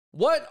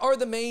What are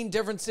the main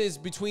differences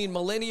between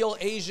millennial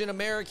Asian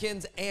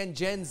Americans and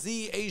Gen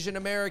Z Asian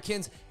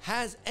Americans?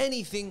 Has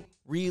anything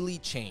really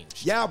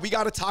changed? Yeah, we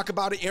got to talk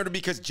about it, Andrew,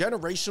 because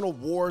generational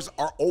wars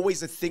are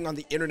always a thing on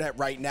the internet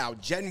right now.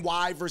 Gen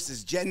Y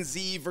versus Gen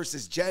Z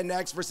versus Gen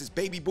X versus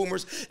baby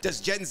boomers.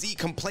 Does Gen Z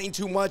complain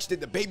too much? Did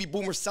the baby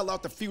boomers sell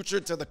out the future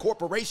to the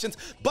corporations?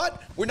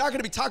 But we're not going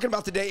to be talking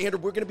about today,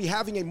 Andrew. We're going to be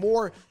having a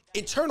more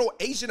internal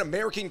Asian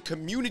American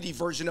community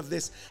version of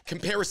this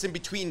comparison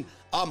between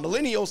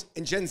millennials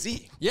and Gen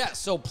Z. Yeah,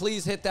 so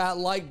please hit that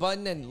like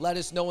button and let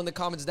us know in the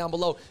comments down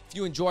below if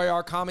you enjoy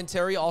our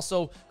commentary.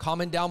 Also,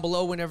 comment down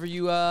below whenever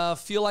you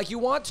feel like you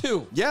want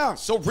to. Yeah,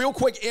 so real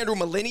quick, Andrew,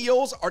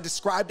 millennials are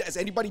described as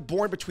anybody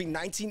born between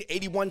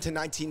 1981 to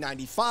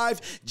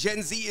 1995.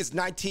 Gen Z is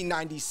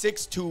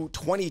 1996 to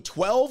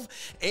 2012.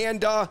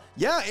 And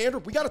yeah,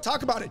 Andrew, we got to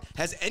talk about it.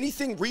 Has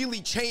anything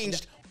really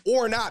changed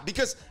or not?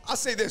 Because I'll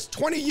say this,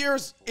 20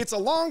 years, it's a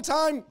long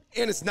time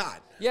and it's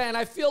not. Yeah, and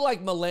I feel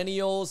like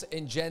millennials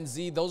and Gen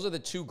Z, those are the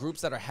two groups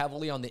that are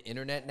heavily on the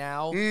internet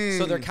now.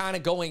 So they're kind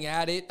of going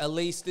at it, at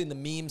least in the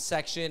meme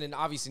section, and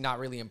obviously not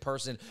really in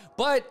person.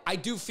 But I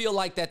do feel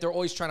like that they're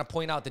always trying to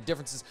point out the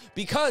differences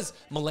because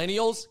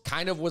millennials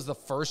kind of was the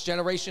first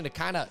generation to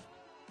kind of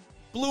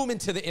bloom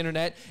into the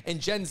internet,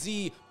 and Gen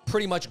Z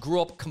pretty much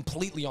grew up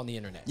completely on the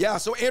internet. Yeah,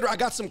 so Andrew, I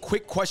got some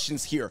quick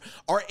questions here.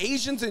 Are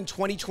Asians in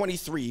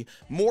 2023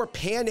 more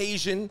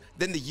Pan-Asian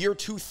than the year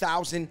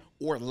 2000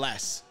 or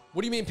less?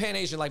 What do you mean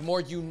Pan-Asian? Like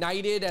more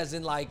united as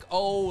in like,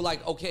 oh,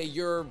 like, okay,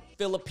 you're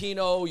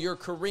Filipino, you're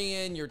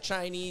Korean, you're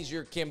Chinese,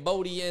 you're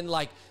Cambodian,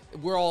 like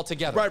we're all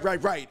together.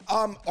 Right.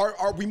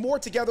 Are we more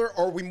together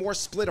or are we more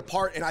split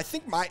apart? And I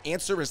think my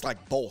answer is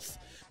like both.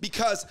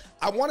 Because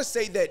I want to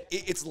say that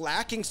it's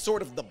lacking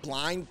sort of the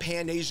blind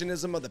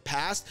Pan-Asianism of the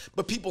past,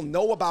 but people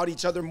know about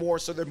each other more,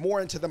 so they're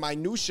more into the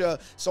minutia.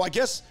 So I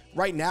guess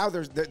right now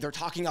they're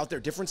talking out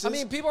their differences. I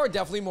mean, people are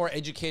definitely more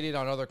educated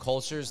on other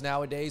cultures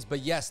nowadays,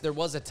 but yes, there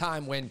was a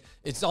time when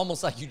it's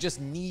almost like you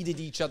just needed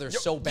each other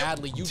so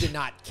badly, you did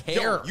not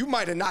care. You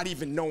might have not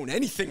even known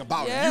anything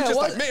about it. You just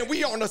like, man,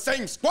 we on the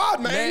same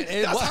squad, man.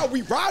 That's how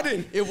we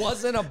riding. It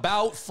wasn't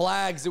about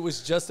flags. It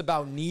was just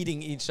about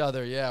needing each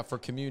other, yeah, for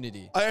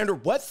community. Andrew,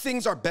 what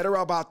things are better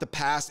about the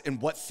past and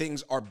what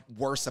things are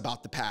worse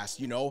about the past?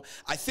 You know,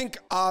 I think,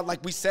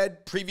 like we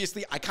said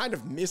previously, I kind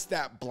of miss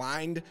that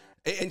blind.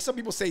 And some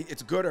people say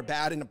it's good or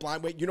bad in a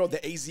blind way. You know, the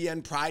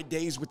AZN Pride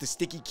days with the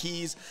sticky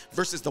keys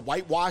versus the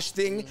whitewash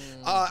thing.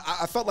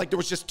 I felt like there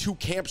was just two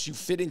camps you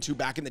fit into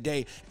back in the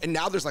day. And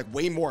now there's like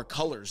way more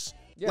colors.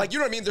 Yeah. Like, you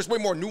know what I mean? There's way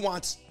more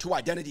nuance to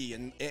identity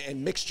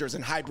and mixtures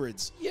and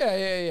hybrids.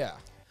 Yeah.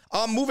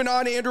 Moving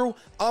on, Andrew,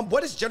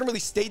 what has generally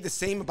stayed the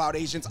same about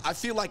Asians? I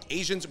feel like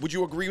Asians, would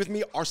you agree with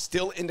me, are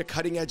still into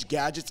cutting edge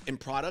gadgets and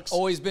products?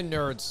 Always been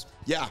nerds.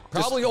 Yeah.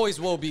 Probably always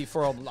will be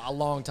for a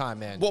long time,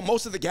 man. Well,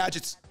 most of the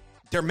gadgets,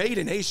 they're made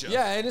in Asia.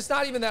 Yeah, and it's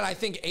not even that I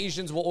think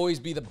Asians will always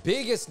be the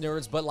biggest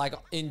nerds, but like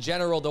in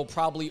general, they'll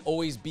probably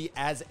always be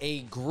as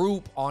a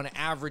group on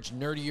average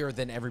nerdier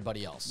than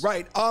everybody else.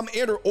 Right.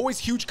 Andrew, always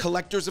huge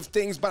collectors of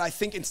things, but I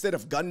think instead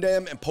of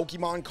Gundam and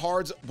Pokemon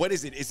cards, what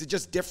is it? Is it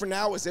just different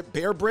now? Is it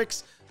Bear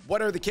Bricks?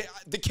 What are the kids?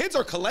 The kids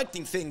are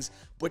collecting things,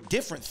 but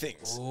different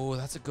things. Oh,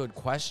 that's a good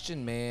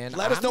question, man.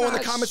 Let us know in the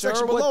comment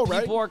section below,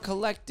 right? People are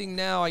collecting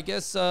now. I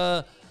guess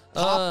Pop?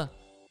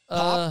 What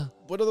are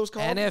those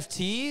called?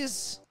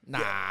 NFTs? Nah.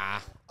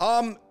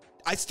 Yeah.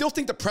 I still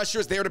think the pressure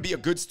is there to be a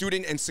good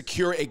student and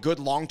secure a good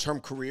long-term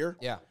career.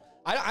 Yeah.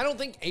 I don't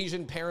think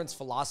Asian parents'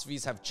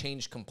 philosophies have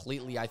changed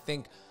completely. I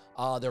think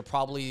they're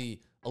probably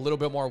a little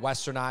bit more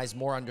westernized,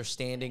 more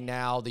understanding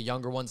now. The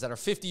younger ones that are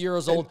 50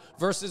 years old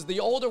versus the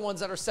older ones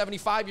that are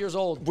 75 years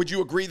old. Would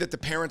you agree that the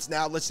parents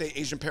now, let's say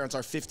Asian parents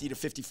are 50 to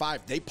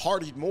 55, they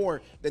partied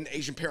more than the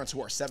Asian parents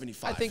who are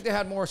 75? I think they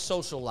had more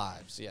social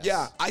lives, yes.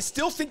 Yeah, I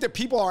still think that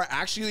people are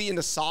actually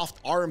into soft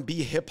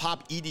R&B,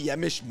 hip-hop,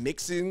 EDM-ish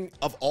mixing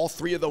of all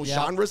three of those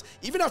genres.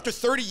 Even after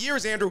 30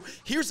 years, Andrew,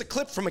 here's a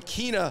clip from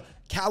Akina,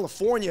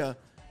 California.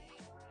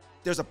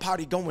 There's a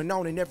party going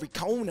on in every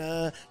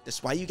corner.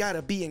 That's why you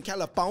gotta be in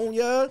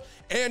California.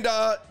 And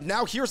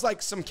now here's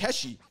like some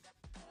Keshi.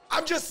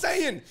 I'm just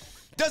saying,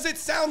 does it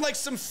sound like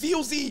some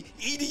feelsy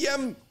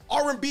EDM,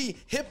 R&B,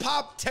 hip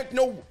hop,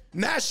 techno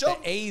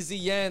mashup? The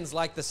AZNs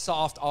like the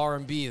soft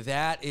R&B.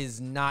 That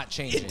is not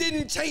changing. It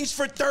didn't change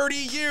for 30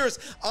 years.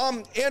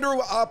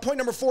 Andrew, point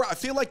number 4, I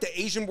feel like the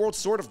Asian world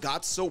sort of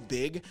got so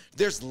big,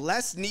 there's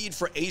less need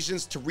for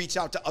Asians to reach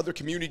out to other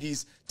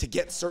communities to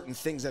get certain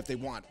things that they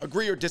want.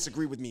 Agree or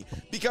disagree with me?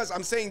 Because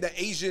I'm saying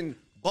the Asian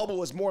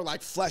bubble is more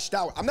like fleshed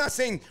out. I'm not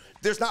saying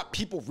there's not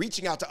people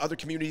reaching out to other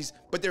communities,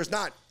 but there's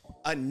not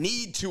a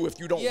need to if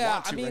you don't want to.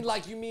 Yeah, I mean,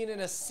 like you mean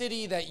in a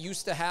city that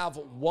used to have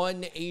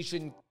one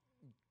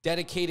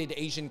dedicated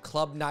Asian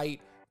club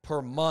night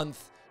per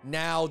month.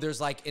 Now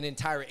there's like an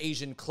entire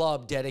Asian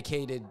club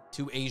dedicated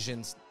to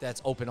Asians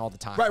that's open all the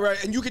time.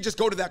 Right. And you could just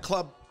go to that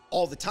club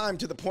all the time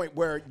to the point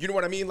where, you know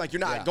what I mean? Like, you're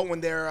not going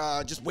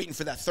there just waiting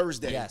for that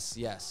Thursday. Yes,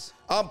 yes.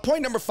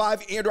 Point number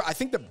 5, Andrew, I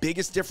think the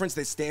biggest difference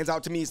that stands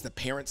out to me is the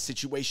parent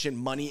situation,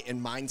 money,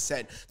 and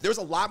mindset. There's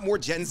a lot more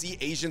Gen Z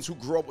Asians who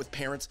grew up with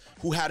parents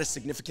who had a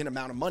significant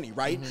amount of money,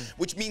 right?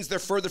 Which means they're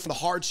further from the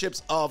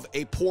hardships of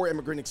a poor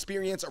immigrant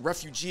experience, a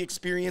refugee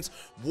experience,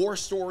 war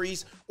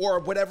stories, or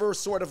whatever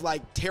sort of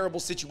like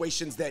terrible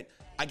situations that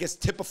I guess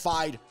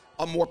typified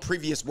a more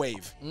previous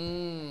wave.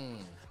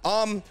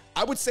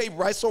 I would say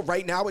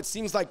right now, it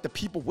seems like the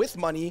people with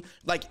money,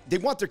 like they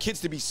want their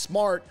kids to be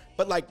smart,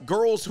 but like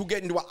girls who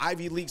get into an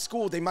Ivy League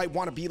school, they might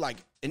want to be like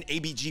an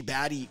ABG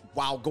baddie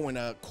while going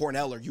to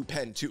Cornell or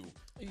UPenn too.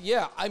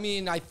 Yeah, I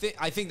mean, I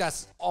think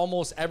that's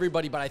almost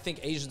everybody, but I think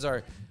Asians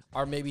are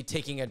maybe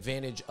taking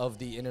advantage of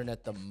the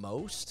internet the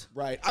most.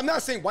 Right. I'm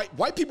not saying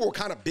white people were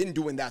kind of been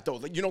doing that though.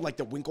 Like, you know, like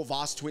the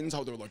Winklevoss twins,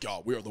 how they're like, yeah,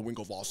 we are the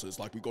Winklevosses.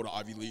 Like, we go to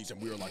Ivy Leagues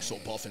and we are like so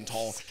buff and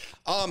tall.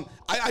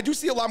 I do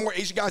see a lot more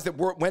Asian guys that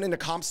went into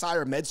comp sci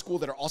or med school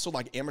that are also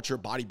like amateur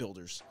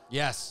bodybuilders.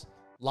 Yes.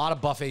 A lot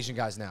of buff Asian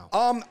guys now.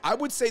 I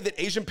would say that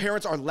Asian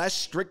parents are less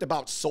strict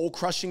about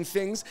soul-crushing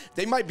things.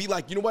 They might be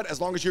like, you know what,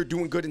 as long as you're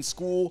doing good in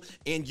school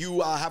and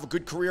you have a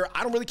good career,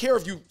 I don't really care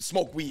if you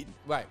smoke weed.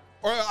 Right.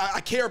 Or I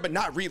care, but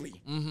not really.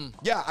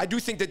 Yeah, I do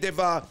think that they've,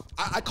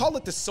 I call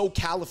it the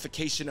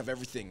SoCalification of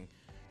everything.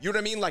 You know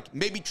what I mean? Like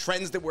maybe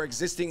trends that were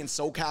existing in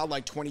SoCal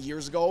like 20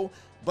 years ago,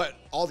 but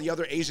all the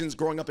other Asians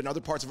growing up in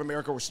other parts of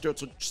America were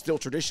still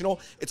traditional.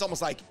 It's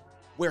almost like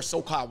where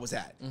SoCal was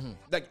at.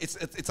 Like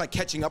it's like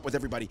catching up with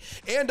everybody.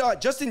 And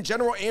just in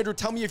general, Andrew,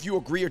 tell me if you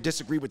agree or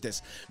disagree with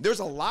this. There's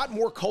a lot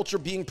more culture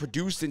being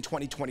produced in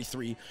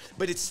 2023,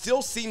 but it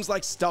still seems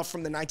like stuff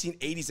from the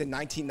 1980s and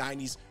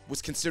 1990s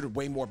was considered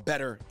way more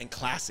better and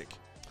classic.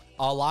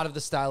 A lot of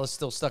the style is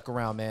still stuck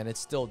around, man.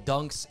 It's still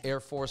Dunks, Air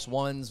Force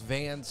Ones,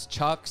 Vans,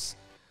 Chucks.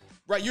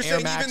 Right, you're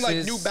saying even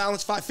like New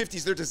Balance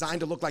 550s, they're designed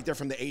to look like they're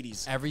from the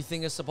 80s.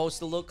 Everything is supposed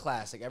to look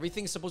classic.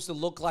 Everything's supposed to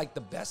look like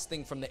the best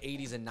thing from the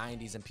 80s and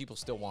 90s, and people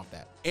still want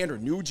that. Andrew,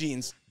 New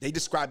Jeans, they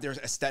describe their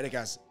aesthetic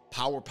as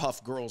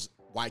Powerpuff Girls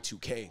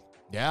Y2K.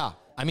 Yeah,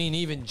 I mean,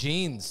 even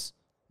jeans.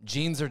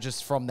 Jeans are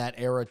just from that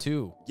era,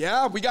 too.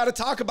 Yeah, we got to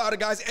talk about it,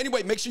 guys.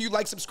 Anyway, make sure you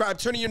like, subscribe,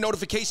 turn on your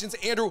notifications.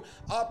 Andrew,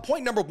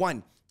 point number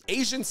 1.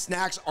 Asian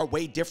snacks are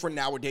way different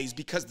nowadays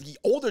because the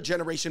older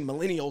generation,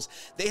 millennials,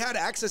 they had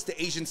access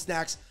to Asian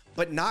snacks,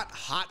 but not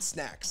hot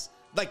snacks.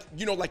 Like,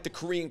 you know, like the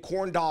Korean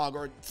corn dog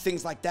or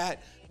things like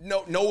that.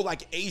 No,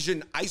 like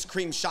Asian ice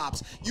cream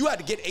shops. You had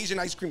to get Asian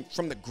ice cream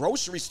from the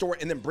grocery store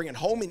and then bring it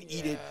home and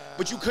eat it,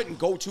 but you couldn't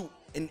go to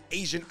an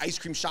Asian ice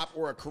cream shop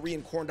or a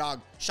Korean corn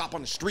dog shop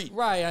on the street.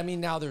 Right. I mean,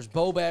 now there's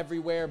boba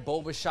everywhere.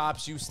 Boba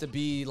shops used to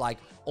be like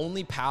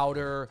only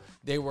powder.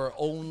 They were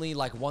only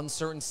like one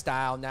certain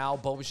style. Now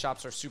boba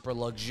shops are super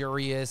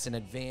luxurious and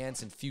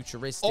advanced and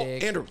futuristic. Oh,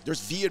 Andrew, there's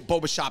Viet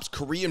boba shops,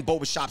 Korean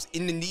boba shops,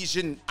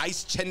 Indonesian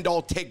ice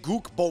cendol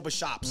teguk boba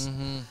shops.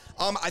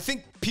 I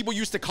think people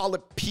used to call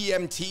it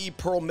PMT,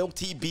 Pearl Milk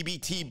Tea,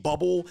 BBT,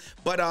 Bubble.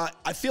 But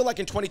I feel like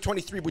in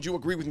 2023, would you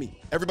agree with me?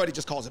 Everybody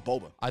just calls it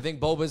boba. I think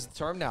boba is the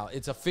term now.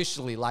 It's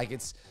officially like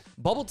it's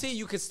bubble tea.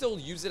 You could still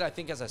use it, I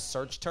think, as a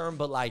search term.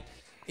 But like,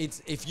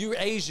 it's if you're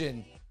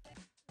Asian,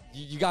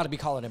 you got to be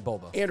calling it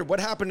boba. Andrew, what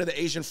happened to the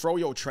Asian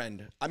froyo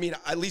trend? I mean,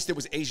 at least it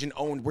was Asian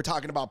owned. We're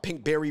talking about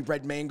pink berry,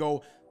 red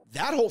mango.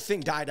 That whole thing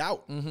died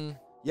out.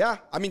 Yeah,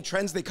 I mean,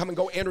 trends, they come and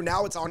go. Andrew,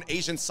 now it's on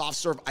Asian soft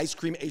serve ice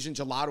cream, Asian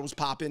gelatos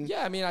popping.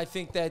 Yeah, I mean, I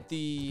think that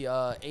the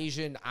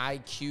Asian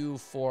IQ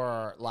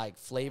for, like,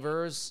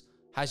 flavors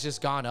has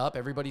just gone up.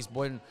 Everybody's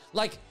been,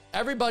 like,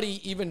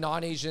 everybody, even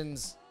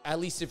non-Asians,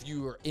 at least if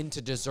you are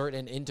into dessert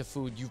and into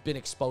food, you've been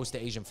exposed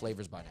to Asian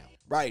flavors by now.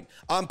 Right.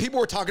 People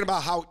were talking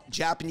about how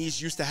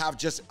Japanese used to have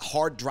just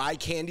hard, dry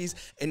candies.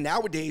 And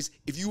nowadays,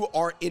 if you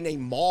are in a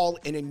mall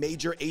in a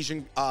major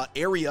Asian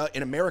area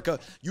in America,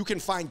 you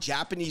can find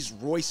Japanese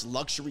Royce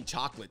luxury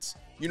chocolates.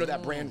 You know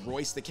that brand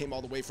Royce that came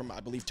all the way from, I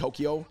believe,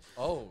 Tokyo?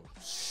 Oh,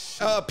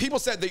 people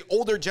said the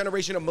older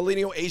generation of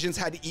millennial Asians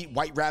had to eat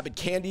White Rabbit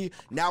candy.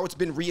 Now it's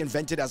been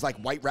reinvented as like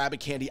White Rabbit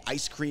candy,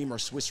 ice cream, or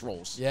Swiss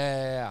rolls.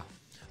 Yeah.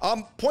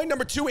 Point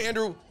number 2,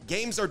 Andrew,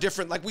 games are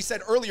different. Like we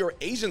said earlier,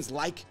 Asians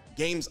like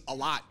games a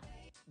lot.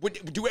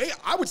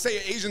 I would say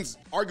Asians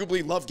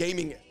arguably love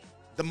gaming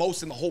the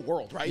most in the whole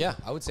world, right? Yeah,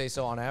 I would say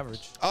so on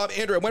average.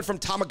 Andrew, it went from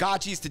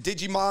Tamagotchis to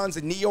Digimons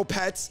and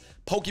Neopets,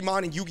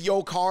 Pokemon and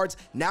Yu-Gi-Oh cards.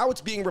 Now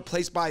it's being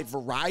replaced by a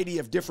variety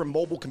of different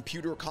mobile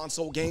computer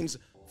console games.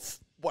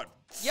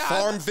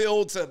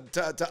 Farmville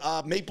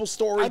to Maple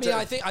Story. I mean,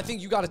 I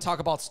think you got to talk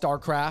about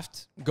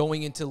StarCraft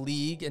going into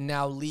League and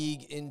now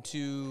League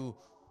into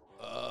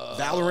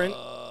Valorant.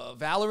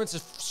 Valorant's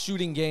a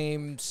shooting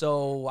game,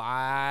 so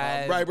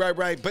right.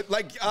 But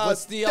like,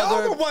 what's the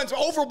other ones?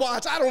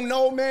 Overwatch. I don't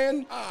know,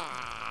 man.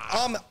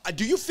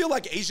 Do you feel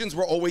like Asians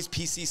were always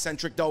PC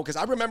centric though? Because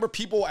I remember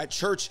people at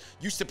church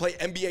used to play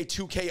NBA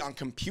 2K on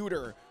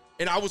computer,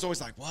 and I was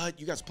always like, "What?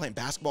 You guys playing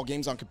basketball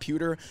games on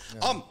computer?"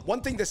 Yeah.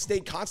 One thing that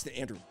stayed constant,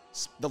 Andrew,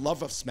 the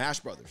love of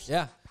Smash Brothers.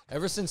 Yeah.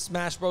 Ever since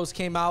Smash Bros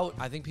came out,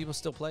 I think people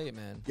still play it,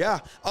 man. Yeah.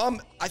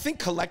 I think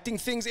collecting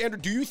things, Andrew,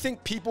 do you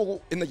think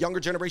people in the younger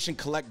generation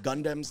collect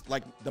Gundams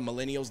like the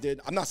millennials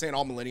did? I'm not saying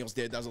all millennials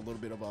did. That was a little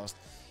bit of a...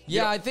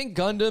 Yeah, I think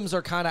Gundams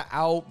are kind of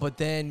out, but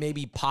then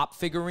maybe pop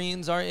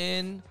figurines are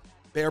in.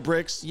 Bear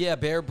bricks? Yeah,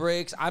 bear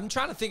bricks. I'm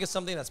trying to think of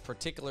something that's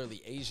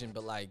particularly Asian,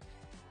 but like,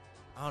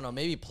 I don't know,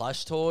 maybe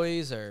plush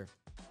toys or...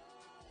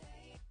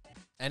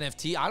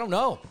 NFT? I don't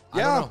know.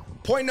 Yeah. I don't know.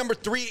 Point number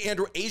 3,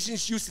 Andrew.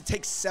 Asians used to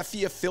take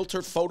sepia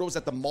filtered photos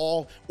at the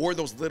mall or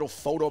those little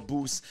photo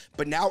booths,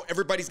 but now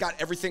everybody's got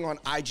everything on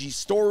IG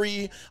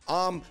story.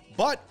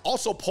 But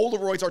also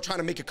Polaroids are trying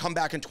to make a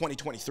comeback in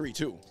 2023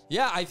 too.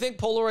 Yeah, I think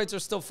Polaroids are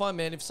still fun,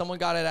 man. If someone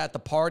got it at the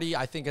party,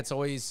 I think it's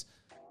always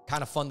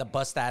kind of fun to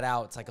bust that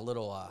out. It's like a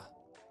little,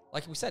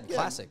 like we said,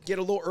 classic. Get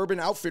a little Urban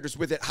Outfitters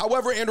with it.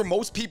 However, Andrew,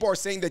 most people are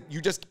saying that you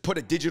just put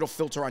a digital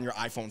filter on your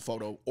iPhone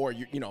photo or,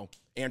 you know,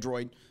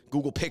 Android,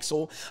 Google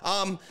Pixel.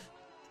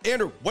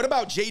 Andrew, what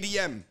about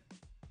JDM?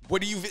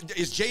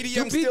 Is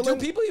JDM still in?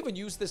 Do people even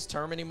use this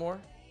term anymore?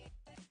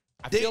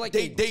 I feel like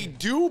they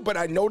do, but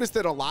I noticed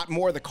that a lot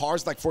more of the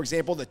cars, like for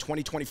example, the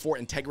 2024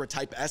 Integra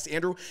Type S,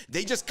 Andrew,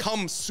 they just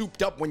come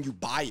souped up when you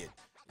buy it.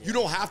 Yeah. You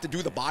don't have to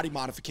do the body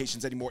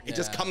modifications anymore. It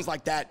just comes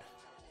like that.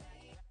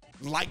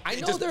 Like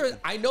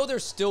I know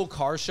there's still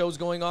car shows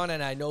going on,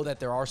 and I know that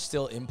there are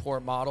still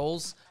import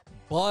models,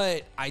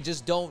 but I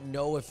just don't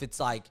know if it's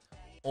like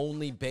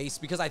only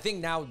based, because I think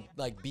now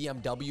like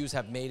BMWs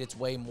have made its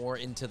way more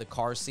into the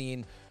car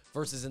scene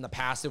versus in the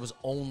past it was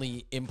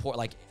only import,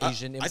 like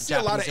Asian. I see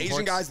a lot of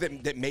Asian guys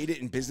that made it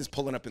in business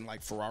pulling up in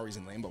like Ferraris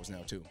and Lambos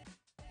now too.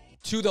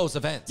 To those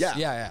events.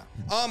 Yeah.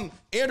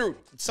 Andrew,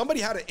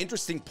 somebody had an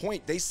interesting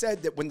point. They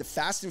said that when the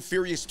Fast and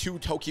Furious 2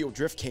 Tokyo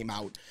Drift came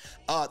out,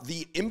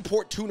 the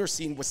import tuner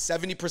scene was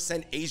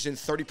 70% Asian,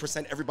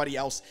 30% everybody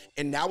else.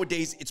 And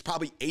nowadays, it's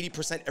probably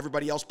 80%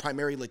 everybody else,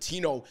 primarily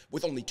Latino,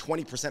 with only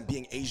 20%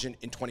 being Asian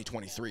in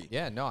 2023.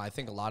 Yeah, no, I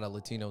think a lot of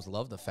Latinos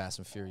love the Fast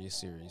and Furious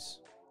series.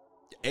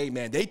 Hey,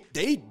 man,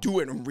 they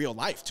do it in real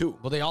life, too.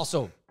 But they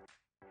also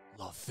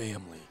love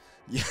family.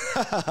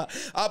 Yeah.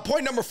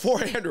 Point number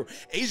 4, Andrew.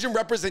 Asian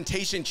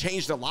representation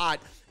changed a lot.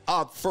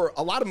 For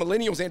a lot of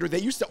millennials, Andrew, they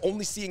used to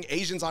only seeing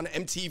Asians on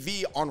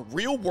MTV on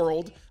Real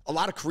World. A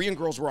lot of Korean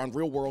girls were on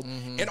Real World.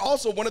 And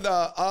also one of the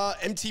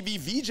MTV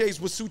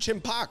VJs was Soo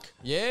Chin Pak.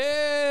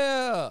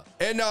 Yeah.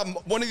 And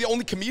one of the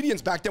only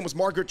comedians back then was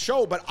Margaret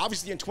Cho. But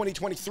obviously in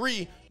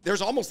 2023,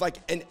 there's almost like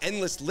an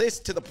endless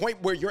list to the point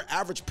where your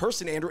average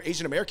person, Andrew,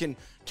 Asian American,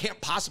 can't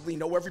possibly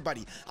know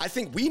everybody. I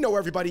think we know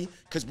everybody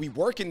because we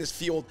work in this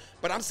field.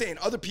 But I'm saying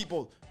other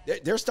people,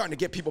 they're starting to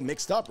get people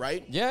mixed up,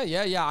 right? Yeah.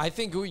 I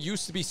think it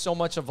used to be so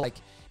much of like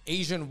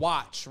Asian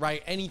watch,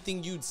 right?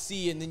 Anything you'd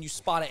see and then you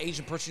spot an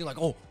Asian person, you're like,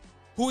 oh,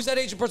 who's that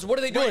Asian person? What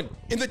are they doing?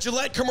 Right. In the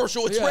Gillette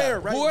commercial, it's rare,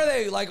 right? Who are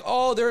they? Like,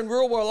 oh, they're in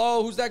Real World.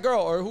 Oh, who's that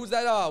girl? Or who's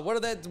that?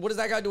 What is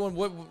that guy doing?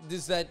 What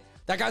is that?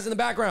 That guy's in the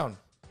background.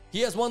 He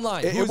has one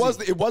line.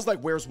 It was like,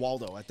 where's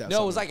Waldo at that?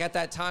 No, it was like at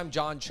that time,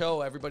 John Cho.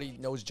 Everybody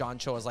knows John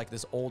Cho as like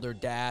this older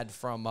dad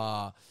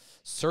from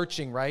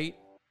Searching, right?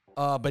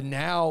 But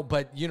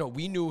you know,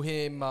 we knew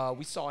him.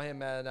 We saw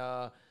him at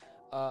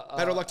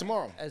Better Luck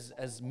Tomorrow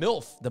as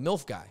MILF, the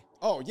MILF guy.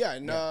 Oh, yeah,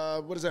 and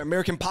what is that,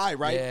 American Pie,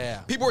 right?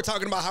 Yeah. People were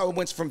talking about how it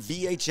went from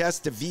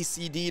VHS to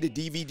VCD to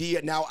DVD,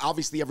 and now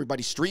obviously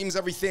everybody streams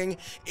everything.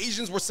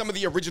 Asians were some of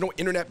the original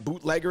internet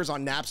bootleggers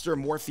on Napster,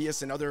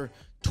 Morpheus, and other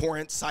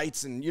torrent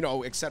sites, and, you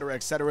know, et cetera,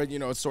 et cetera. You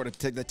know, it's sort of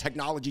the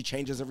technology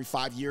changes every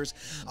 5 years.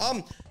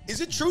 Is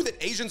it true that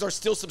Asians are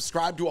still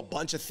subscribed to a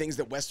bunch of things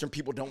that Western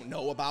people don't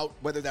know about,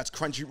 whether that's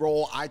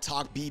Crunchyroll,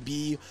 iTalk,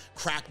 BB,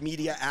 crack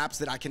media apps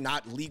that I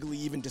cannot legally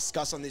even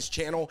discuss on this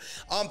channel?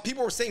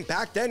 People were saying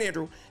back then,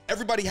 Andrew,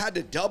 everybody had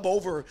to dub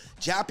over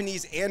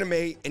Japanese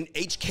anime and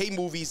HK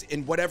movies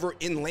in whatever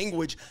in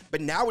language, but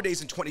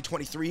nowadays in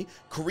 2023,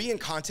 Korean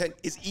content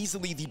is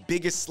easily the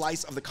biggest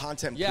slice of the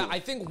content pool. Yeah, I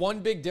think one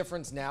big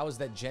difference now is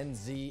that Gen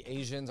Z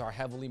Asians are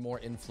heavily more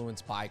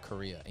influenced by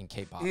Korea and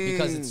K-pop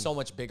because it's so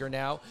much bigger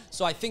now.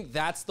 So I think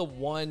that's the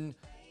one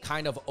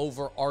kind of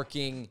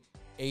overarching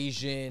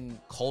Asian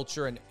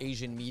culture and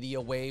Asian media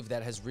wave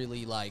that has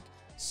really like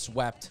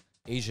swept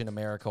Asian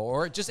America,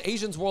 or just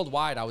Asians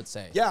worldwide, I would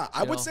say. Yeah,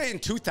 I would say in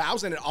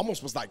 2000, it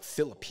almost was like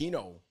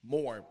Filipino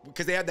more,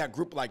 because they had that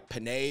group like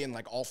Panay and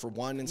like All for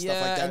One and stuff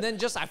like that. And then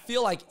just, I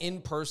feel like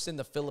in person,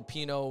 the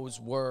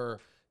Filipinos were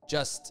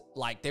just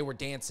like, they were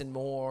dancing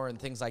more and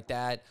things like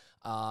that.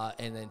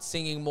 And then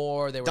singing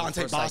more. They were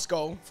Dante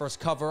Bosco, first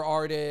cover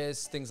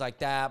artists, things like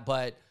that.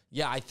 But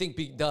yeah, I think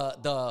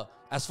the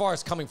as far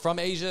as coming from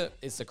Asia,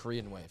 it's the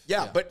Korean wave.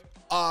 Yeah, but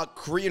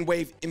Korean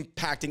wave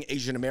impacting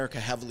Asian America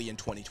heavily in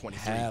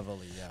 2023.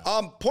 Heavily,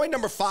 yeah. Point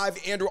number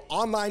 5, Andrew,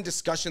 online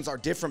discussions are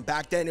different.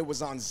 Back then, it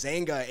was on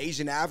Zanga,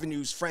 Asian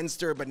Avenues,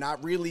 Friendster, but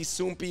not really.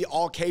 Soompi,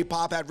 all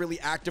K-pop had really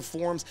active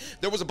forums.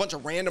 There was a bunch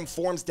of random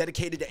forums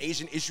dedicated to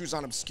Asian issues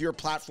on obscure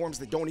platforms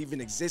that don't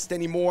even exist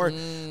anymore.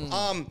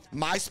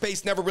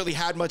 MySpace never really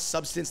had much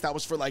substance. That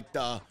was for like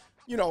the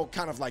you know,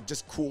 kind of like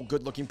just cool,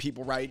 good-looking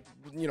people, right?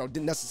 You know,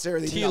 didn't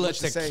necessarily need much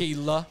to say.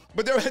 Tequila.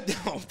 But there,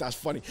 oh, that's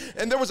funny.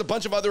 And there was a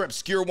bunch of other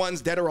obscure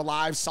ones, Dead or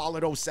Alive,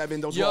 Solid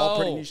 07. Those were all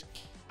pretty niche.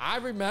 I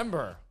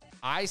remember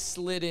I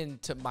slid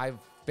into my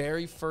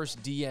very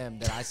first DM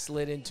that I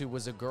slid into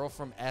was a girl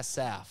from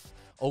SF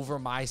over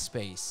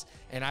MySpace.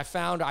 And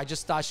I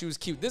just thought she was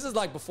cute. This is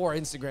like before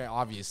Instagram,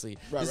 obviously.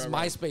 This is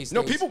MySpace.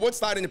 No, people would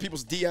slide into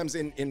people's DMs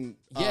in and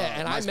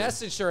I MySpace.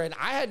 messaged her, and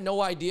I had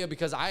no idea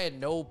because I had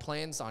no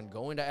plans on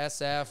going to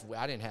SF.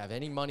 I didn't have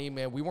any money,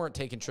 man. We weren't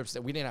taking trips.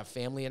 We didn't have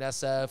family in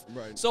SF.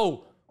 Right.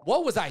 So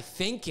what was I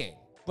thinking?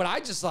 But I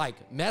just like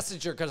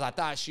messaged her because I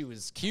thought she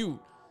was cute.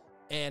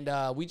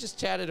 And we just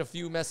chatted a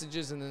few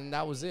messages, and then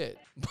that was it.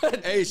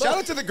 Hey, shout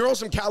out to the girls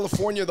from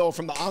California, though,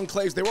 from the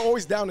enclaves. They were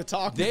always down to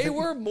talk. They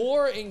were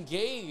more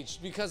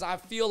engaged because I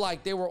feel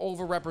like they were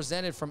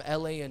overrepresented from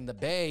LA and the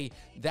Bay,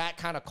 that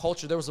kind of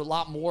culture. There was a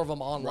lot more of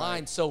them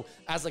online. Right. So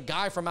as a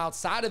guy from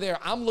outside of there,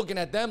 I'm looking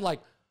at them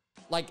like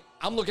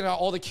I'm looking at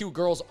all the cute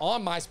girls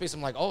on MySpace.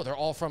 I'm like, oh, they're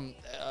all from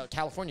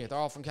California. They're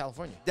all from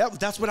California.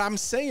 That's what I'm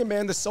saying,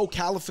 man. The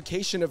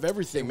SoCalification of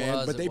everything,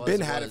 man. But they've been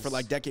had it for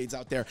like decades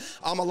out there.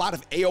 A lot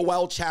of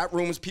AOL chat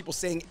rooms, people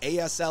saying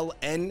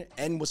ASLN.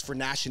 N was for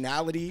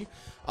nationality.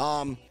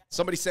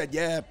 Somebody said,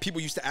 yeah, people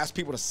used to ask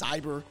people to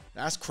cyber.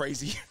 That's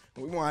crazy.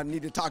 We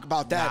need to talk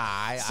about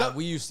that. Nah,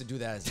 we used to do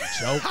that as a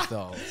joke,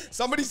 though.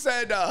 Somebody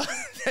said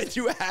that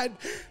you had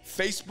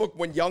Facebook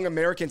when young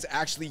Americans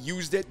actually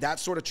used it.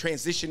 That sort of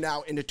transition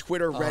now into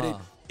Twitter, Reddit,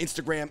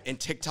 Instagram, and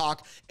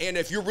TikTok. And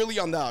if you're really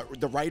on the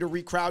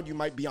writery crowd, you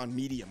might be on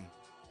Medium.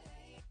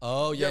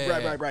 Oh,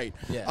 yeah. Right.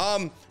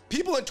 Yeah.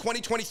 People in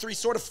 2023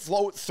 sort of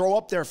throw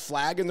up their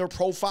flag in their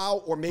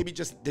profile, or maybe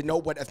just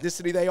denote what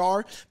ethnicity they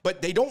are,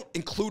 but they don't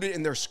include it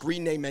in their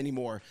screen name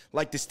anymore.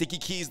 Like the sticky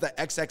keys, the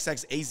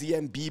XXX,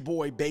 AZN,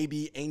 B-Boy,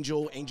 Baby,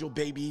 Angel, Angel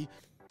Baby,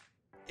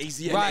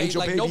 AZN, right, Angel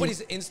like Baby.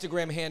 Nobody's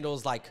Instagram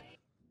handles like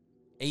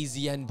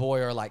AZN Boy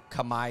or like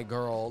Kamai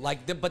Girl,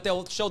 but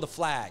they'll show the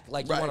flag.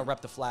 Like you want to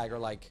rep the flag or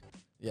like,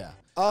 yeah.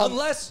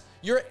 Unless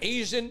you're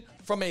Asian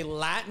from a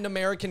Latin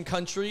American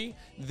country,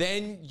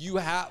 then you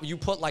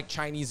put like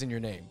Chinese in your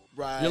name.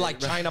 Right. You're like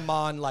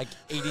Chinaman, like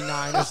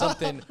 89 or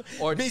something,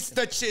 or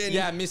Mr. Chin.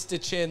 Yeah, Mr.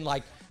 Chin,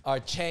 like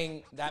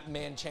Chang, that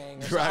man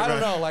Chang. I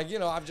don't know, like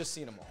I've just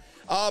seen them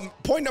all.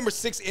 Point number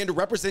 6, Andrew,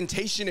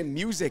 representation in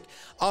music.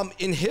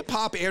 In hip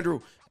hop,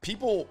 Andrew,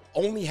 people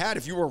only had,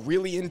 if you were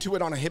really into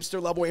it on a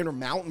hipster level, Andrew,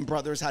 Mountain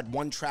Brothers had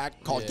one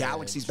track called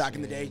Galaxies back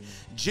in the day.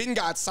 Jin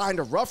got signed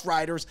to Rough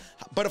Riders.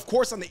 But of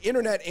course, on the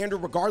internet, Andrew,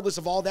 regardless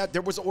of all that,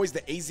 there was always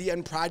the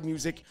AZN Pride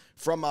music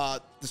from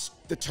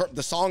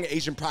the song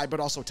Asian Pride, but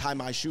also Tie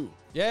My Shoe.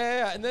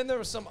 Yeah, and then there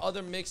were some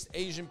other mixed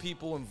Asian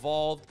people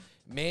involved.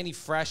 Manny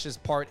Fresh is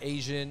part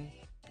Asian.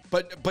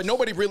 But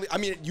nobody really, I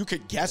mean, you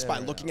could guess by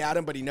looking at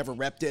him, but he never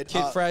repped it.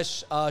 Kid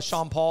Fresh,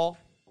 Sean Paul.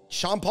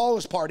 Sean Paul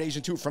is part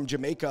Asian too, from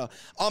Jamaica.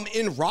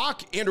 In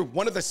rock, Andrew,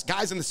 one of the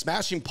guys in the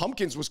Smashing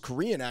Pumpkins was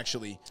Korean,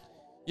 actually.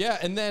 Yeah,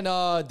 and then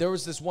there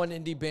was this one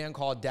indie band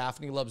called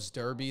Daphne Loves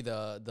Derby.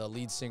 The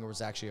lead singer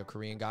was actually a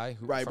Korean guy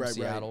from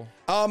Seattle.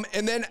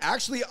 And then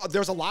actually,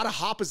 there's a lot of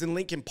hoppers in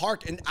Linkin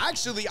Park. And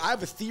actually, I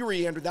have a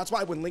theory, Andrew. That's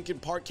why when Linkin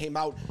Park came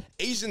out,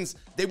 Asians,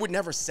 they would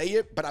never say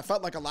it, but I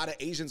felt like a lot of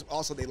Asians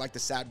also, they like the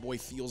sad boy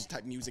feels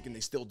type music, and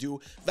they still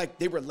do. Like,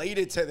 they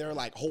related to their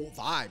like whole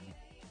vibe.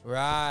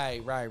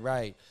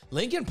 Right.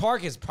 Linkin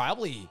Park is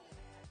probably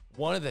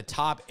one of the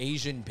top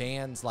Asian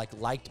bands,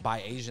 liked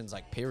by Asians,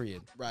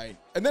 period. Right.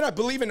 And then I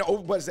believe in,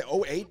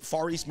 08,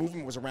 Far East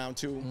Movement was around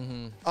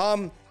too.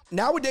 Mm-hmm.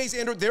 Nowadays,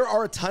 Andrew, there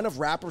are a ton of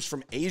rappers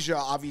from Asia.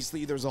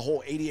 Obviously, there's a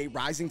whole 88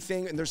 Rising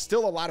thing, and there's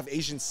still a lot of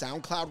Asian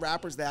SoundCloud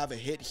rappers that have a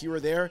hit here or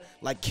there,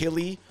 like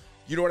Killy.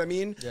 You know what I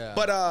mean? Yeah.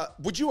 But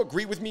would you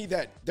agree with me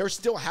that there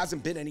still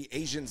hasn't been any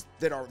Asians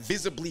that are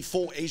visibly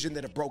full Asian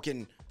that have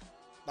broken,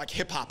 like,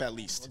 hip-hop at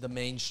least? The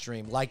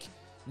mainstream.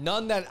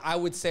 None that I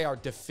would say are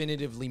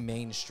definitively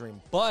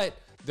mainstream, but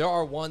there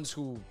are ones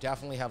who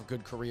definitely have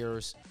good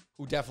careers,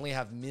 who definitely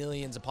have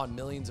millions upon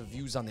millions of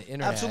views on the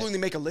internet. Absolutely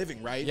make a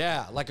living, right?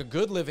 Yeah, like a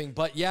good living.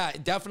 But yeah,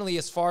 definitely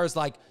as far as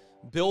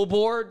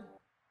Billboard,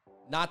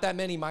 not that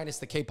many minus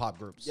the K-pop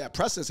groups. Yeah,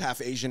 Press is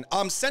half Asian.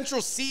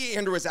 Central C,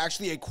 Andrew, is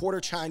actually a quarter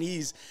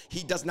Chinese.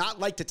 He does not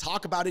like to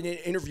talk about it in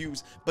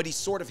interviews, but he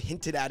sort of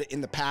hinted at it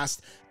in the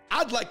past.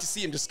 I'd like to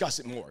see him discuss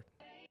it more.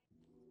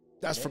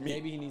 That's for me.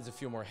 Maybe he needs a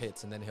few more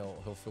hits, and then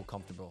he'll feel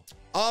comfortable.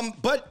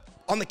 But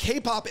on the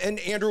K-pop end,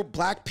 Andrew,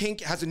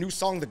 Blackpink has a new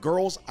song, The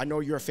Girls. I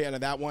know you're a fan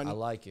of that one. I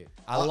like it.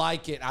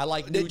 I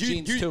like New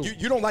Jeans, too.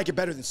 You don't like it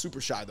better than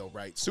Super Shy, though,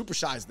 right? Super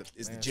Shy is the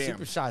jam.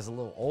 Super Shy is a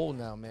little old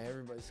now, man.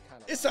 Everybody's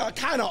kind of... It's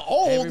kind of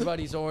old.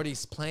 Everybody's already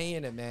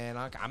playing it, man.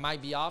 I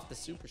might be off the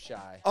Super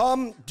Shy.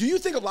 Do you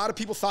think a lot of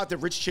people thought that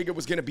Rich Chigga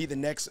was going to be the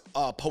next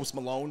Post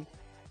Malone,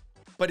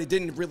 but it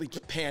didn't really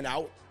pan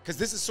out? Because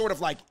this is sort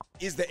of like,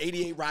 is the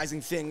 88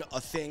 Rising thing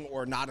a thing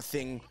or not a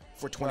thing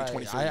for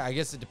 2023? Right. I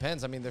guess it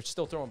depends. I mean, they're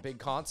still throwing big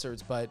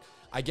concerts, but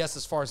I guess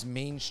as far as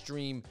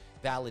mainstream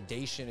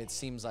validation, it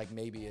seems like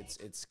maybe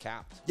it's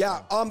capped.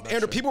 Yeah, Andrew,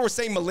 sure. people were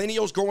saying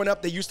millennials growing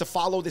up, they used to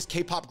follow this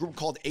K-pop group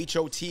called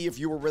HOT. If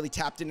you were really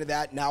tapped into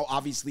that, now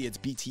obviously it's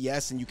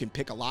BTS, and you can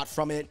pick a lot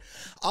from it.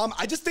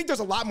 I just think there's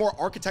a lot more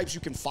archetypes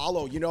you can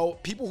follow. You know,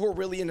 people who are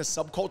really into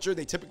subculture,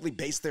 they typically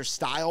base their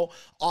style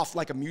off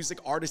like a music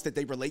artist that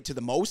they relate to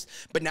the most.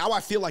 But now I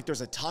feel like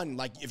there's a ton.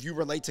 Like if you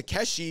relate to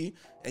Keshi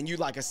and you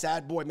like a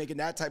sad boy making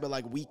that type of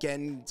like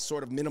weekend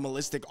sort of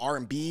minimalistic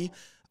R&B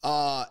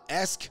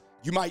esque,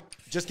 you might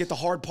just get the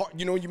hard part,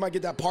 you know, you might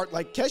get that part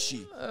like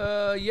Keshi.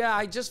 Yeah,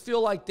 I just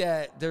feel like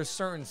that there's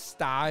certain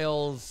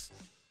styles.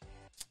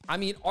 I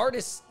mean,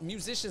 artists,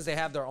 musicians, they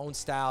have their own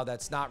style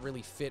that's not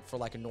really fit for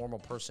like a normal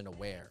person to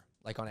wear,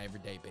 like on an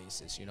everyday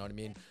basis, you know what I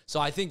mean? So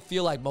I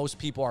feel like most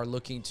people are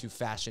looking to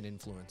fashion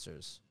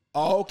influencers.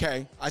 Oh,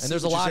 okay. And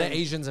there's a lot of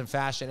Asians in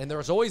fashion, and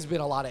there's always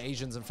been a lot of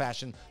Asians in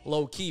fashion,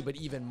 low key, but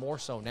even more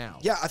so now.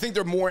 Yeah, I think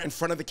they're more in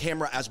front of the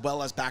camera as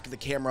well as back of the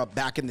camera.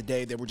 Back in the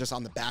day, they were just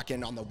on the back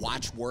end, on the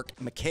watch work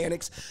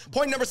mechanics.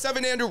 Point number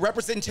 7, Andrew,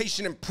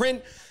 representation in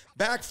print.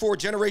 Back for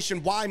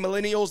Generation Y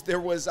millennials, there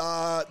was,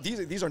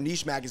 these are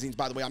niche magazines,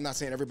 by the way. I'm not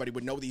saying everybody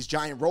would know these.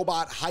 Giant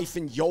Robot,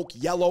 Hyphen, Yoke,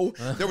 Yellow.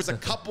 There was a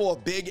couple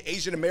of big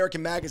Asian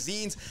American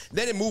magazines.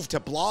 Then it moved to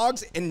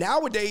blogs. And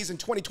nowadays, in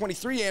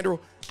 2023, Andrew,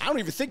 I don't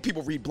even think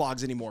people read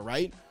blogs anymore,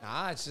 right?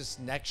 Nah, it's just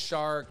Neck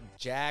Shark,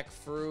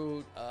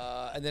 Jackfruit,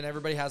 and then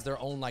everybody has their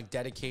own like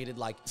dedicated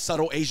like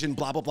subtle Asian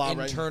blah blah blah,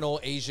 internal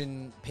right?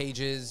 Asian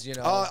pages, you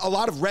know. A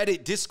lot of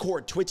Reddit,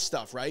 Discord, Twitch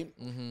stuff, right?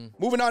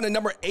 Moving on to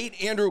number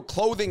 8, Andrew,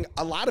 clothing.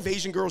 A lot of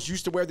Asian girls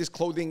used to wear this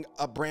clothing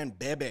brand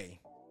Bebe.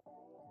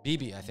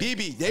 BB, I think.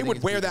 BB, they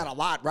would wear that a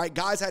lot, right?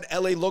 Guys had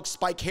LA look,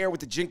 spike hair with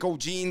the Jinko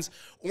jeans,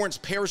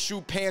 orange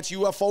parachute pants,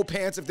 UFO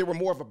pants if they were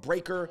more of a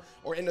breaker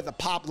or into the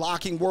pop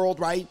locking world,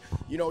 right?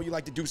 You know, you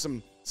like to do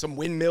some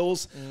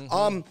windmills.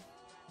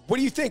 What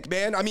do you think,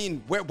 man? I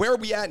mean, where are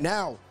we at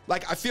now?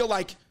 Like, I feel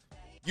like,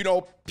 you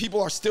know,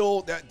 people are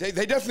still, they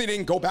definitely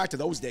didn't go back to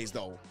those days,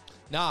 though.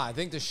 Nah, I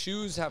think the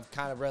shoes have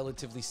kind of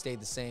relatively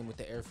stayed the same with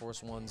the Air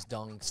Force Ones,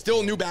 Dunks.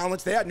 Still New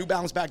Balance. They had New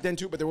Balance back then,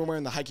 too, but they were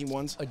wearing the hiking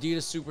ones.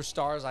 Adidas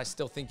Superstars, I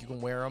still think you can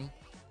wear them.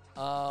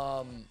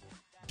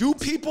 Do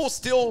people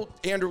still,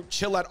 Andrew,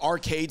 chill at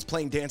arcades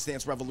playing Dance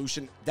Dance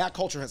Revolution? That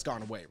culture has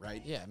gone away,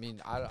 right? Yeah, I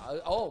mean,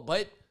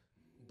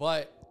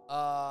 but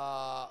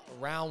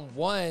Round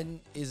One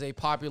is a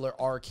popular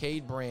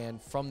arcade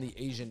brand from the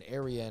Asian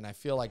area, and I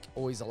feel like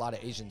always a lot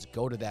of Asians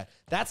go to that.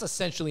 That's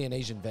essentially an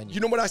Asian venue.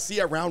 You know what I see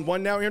at Round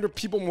One now, Andrew?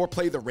 People more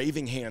play the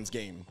Raving Hands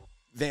game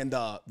than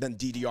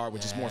DDR,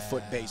 which is more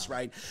foot-based,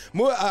 right?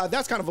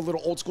 That's kind of a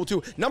little old school,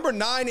 too. Number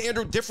 9,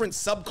 Andrew, different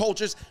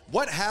subcultures.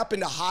 What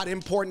happened to hot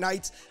import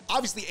nights?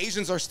 Obviously,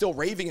 Asians are still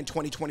raving in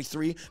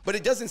 2023, but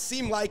it doesn't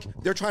seem like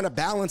they're trying to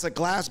balance a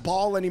glass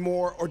ball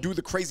anymore or do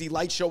the crazy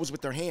light shows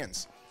with their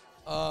hands.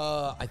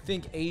 I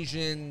think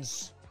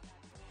Asians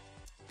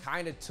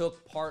kind of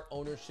took part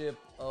ownership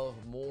of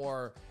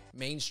more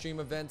mainstream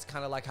events,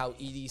 kind of like how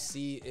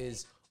EDC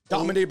is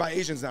dominated by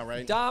Asians now,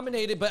 right?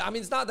 Dominated, but I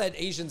mean, it's not that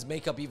Asians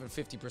make up even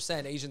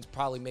 50%. Asians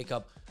probably make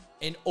up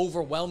an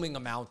overwhelming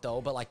amount,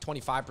 though, but like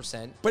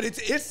 25%. But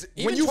it's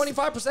even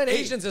 25%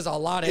 Asians is a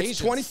lot of Asians.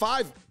 It's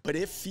 25, but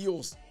it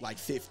feels like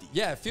 50.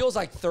 Yeah, it feels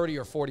like 30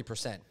 or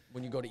 40%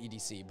 when you go to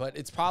EDC, but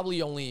it's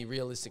probably only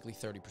realistically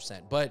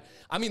 30%. But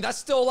I mean, that's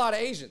still a lot of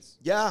Asians.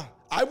 Yeah,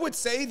 I would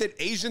say that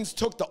Asians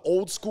took the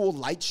old school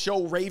light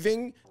show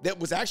raving that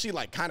was actually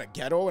like kind of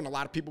ghetto, and a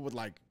lot of people would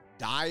like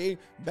die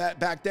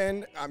back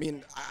then. I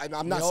mean,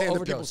 I'm not saying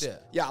that people,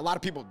 yeah, a lot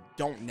of people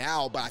don't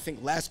now, but I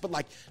think less. But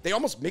like, they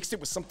almost mixed it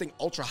with something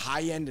ultra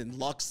high end and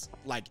luxe,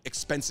 like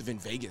expensive in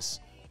Vegas.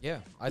 Yeah,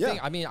 I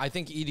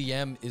think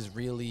EDM is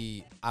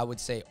really, I would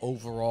say,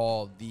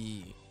 overall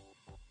the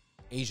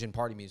Asian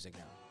party music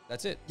now.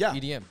 That's it. Yeah,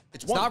 EDM.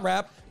 It's not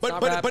rap.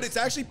 But it's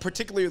actually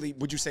particularly,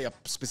 would you say, a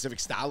specific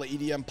style of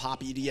EDM,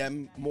 pop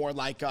EDM, more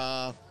like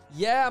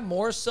yeah,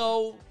 more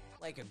so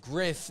like a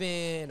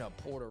Griffin, a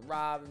Porter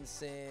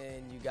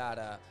Robinson. You got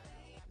a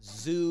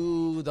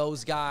Zoo.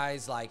 Those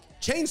guys like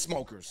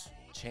Chainsmokers.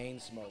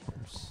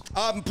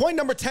 Chainsmokers. Point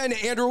number 10,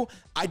 Andrew.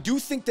 I do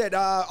think that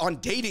on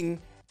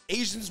dating,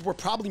 Asians were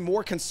probably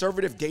more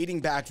conservative dating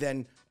back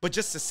then, but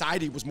just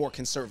society was more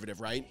conservative,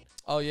 right?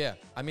 Oh, yeah.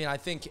 I mean, I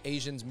think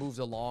Asians moved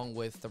along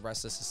with the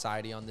rest of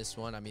society on this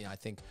one. I mean, I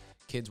think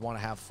kids want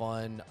to have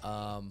fun.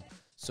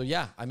 So,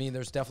 yeah, I mean,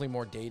 there's definitely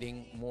more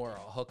dating, more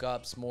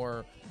hookups,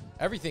 more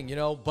everything, you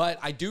know. But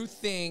I do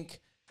think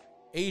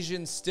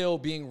Asians still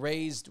being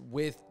raised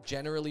with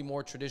generally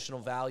more traditional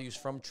values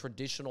from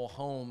traditional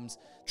homes.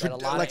 That a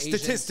lot like of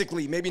Asians,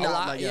 statistically, maybe not.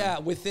 Lot, like, yeah,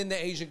 within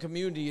the Asian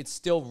community, it's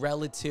still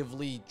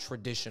relatively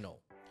traditional.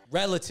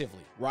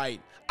 Relatively. Right.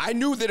 I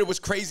knew that it was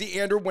crazy,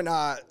 Andrew, when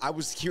I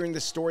was hearing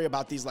this story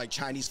about these like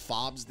Chinese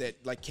fobs that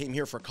like came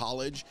here for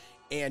college,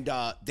 and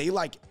they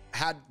like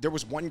there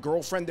was one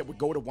girlfriend that would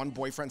go to one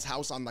boyfriend's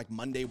house on like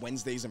Monday,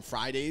 Wednesdays, and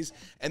Fridays,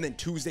 and then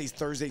Tuesdays,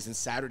 Thursdays, and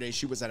Saturdays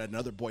she was at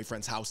another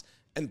boyfriend's house,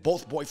 and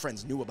both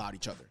boyfriends knew about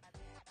each other,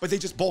 but they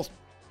just both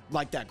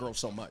liked that girl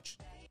so much.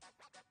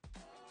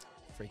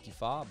 Freaky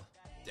fob.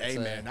 Hey,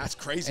 man, that's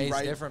crazy, It's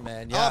right? different,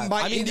 man. Yeah.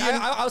 I mean, Indian...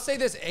 I'll say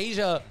this.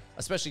 Asia,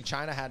 especially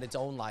China, had its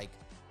own, like,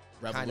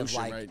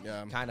 revolution, kind of, like, right?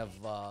 Yeah. kind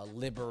of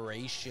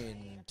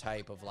liberation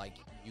type of, like,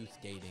 youth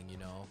dating, you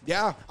know?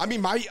 Yeah. I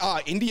mean, my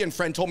Indian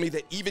friend told me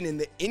that even in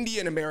the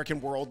Indian American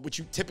world, which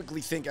you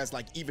typically think as,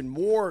 like, even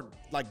more,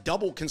 like,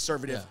 double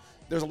conservative,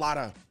 there's a lot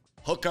of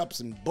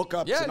hookups and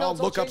bookups and all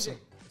lookups.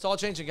 It's all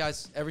changing,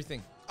 guys.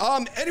 Everything.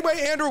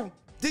 Anyway, Andrew,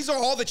 these are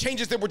all the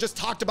changes that were just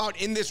talked about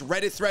in this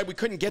Reddit thread. We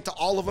couldn't get to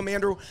all of them,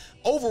 Andrew.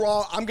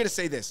 Overall, I'm going to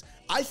say this.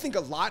 I think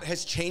a lot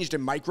has changed in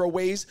micro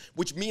ways,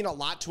 which mean a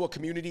lot to a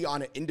community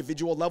on an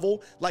individual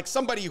level. Like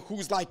somebody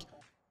who's like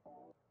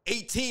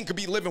 18 could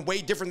be living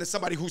way different than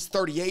somebody who's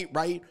 38,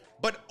 right?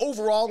 But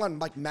overall, on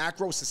like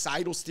macro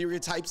societal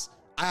stereotypes,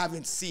 I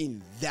haven't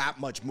seen that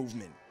much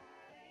movement.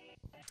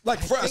 Like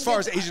as far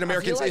as Asian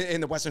Americans in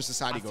the Western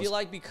society goes. I feel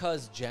like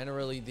because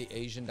generally the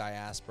Asian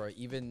diaspora,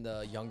 even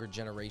the younger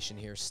generation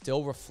here,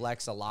 still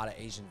reflects a lot of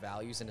Asian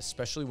values. And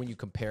especially when you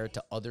compare it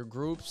to other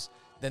groups,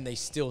 then they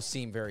still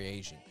seem very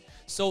Asian.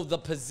 So the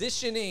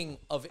positioning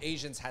of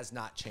Asians has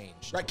not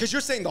changed. Right, because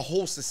you're saying the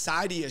whole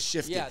society has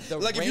shifted. Yeah,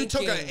 like if you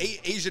took an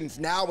Asian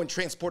now and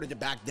transported it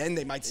back then,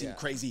 they might seem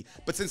crazy.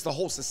 But since the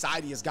whole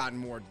society has gotten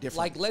more different.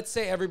 Like let's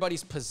say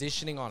everybody's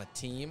positioning on a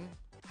team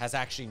has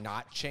actually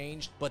not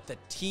changed, but the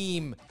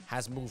team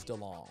has moved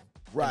along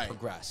and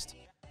progressed.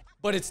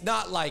 But it's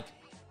not like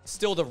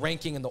still the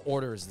ranking and the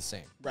order is the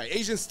same. Right.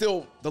 Asian's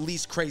still the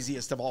least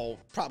craziest of all,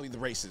 probably the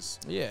races.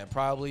 Yeah,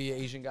 probably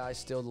Asian guys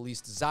still the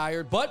least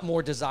desired, but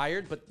more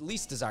desired, but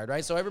least desired,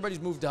 right? So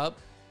everybody's moved up.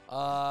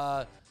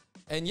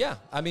 And yeah,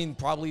 I mean,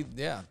 probably,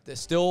 yeah, they're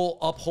still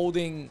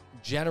upholding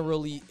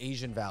generally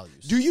Asian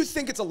values. Do you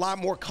think it's a lot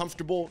more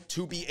comfortable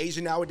to be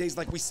Asian nowadays?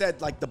 Like we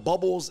said, like the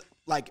bubbles,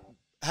 like,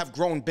 have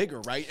grown bigger,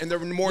 right? And they're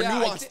more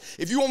nuanced.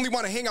 If you only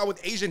want to hang out with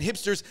Asian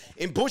hipsters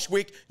in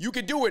Bushwick, you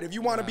could do it. If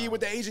you want to be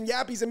with the Asian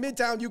yappies in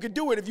Midtown, you could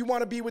do it. If you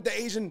want to be with the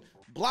Asian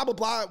blah, blah,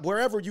 blah,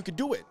 wherever, you could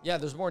do it. Yeah,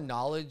 there's more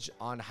knowledge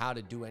on how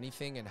to do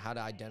anything and how to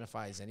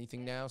identify as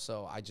anything now.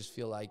 So I just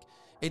feel like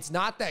it's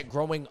not that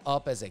growing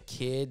up as a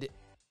kid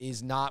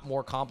is not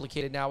more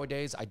complicated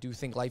nowadays. I do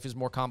think life is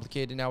more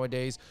complicated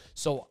nowadays.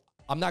 So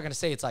I'm not going to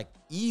say it's like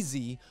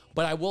easy,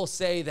 but I will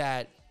say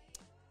that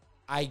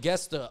I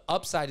guess the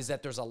upside is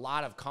that there's a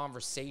lot of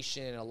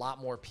conversation and a lot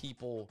more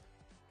people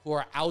who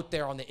are out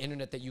there on the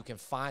internet that you can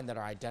find that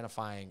are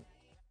identifying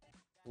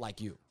like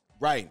you.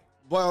 Right.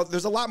 Well,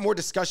 there's a lot more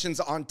discussions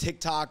on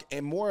TikTok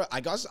and more, I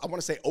guess I want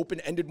to say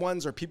open-ended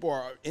ones, or people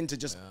are into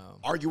just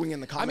arguing in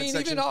the comment section. I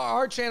mean, even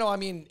our channel, I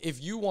mean,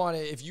 if you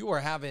are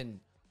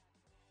having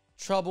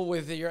trouble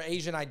with your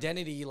Asian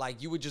identity,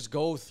 like you would just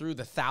go through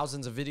the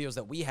thousands of videos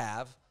that we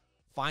have,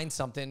 find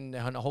something,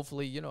 and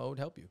hopefully, you know, it would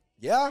help you.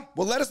 Yeah.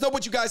 Well, let us know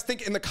what you guys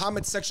think in the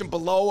comment section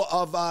below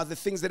of the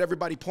things that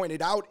everybody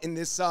pointed out in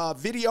this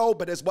video,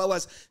 but as well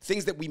as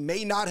things that we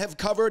may not have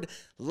covered.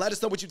 Let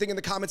us know what you think in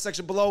the comment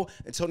section below.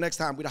 Until next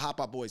time, we the Hot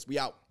Pot Boys. We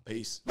out.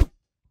 Peace.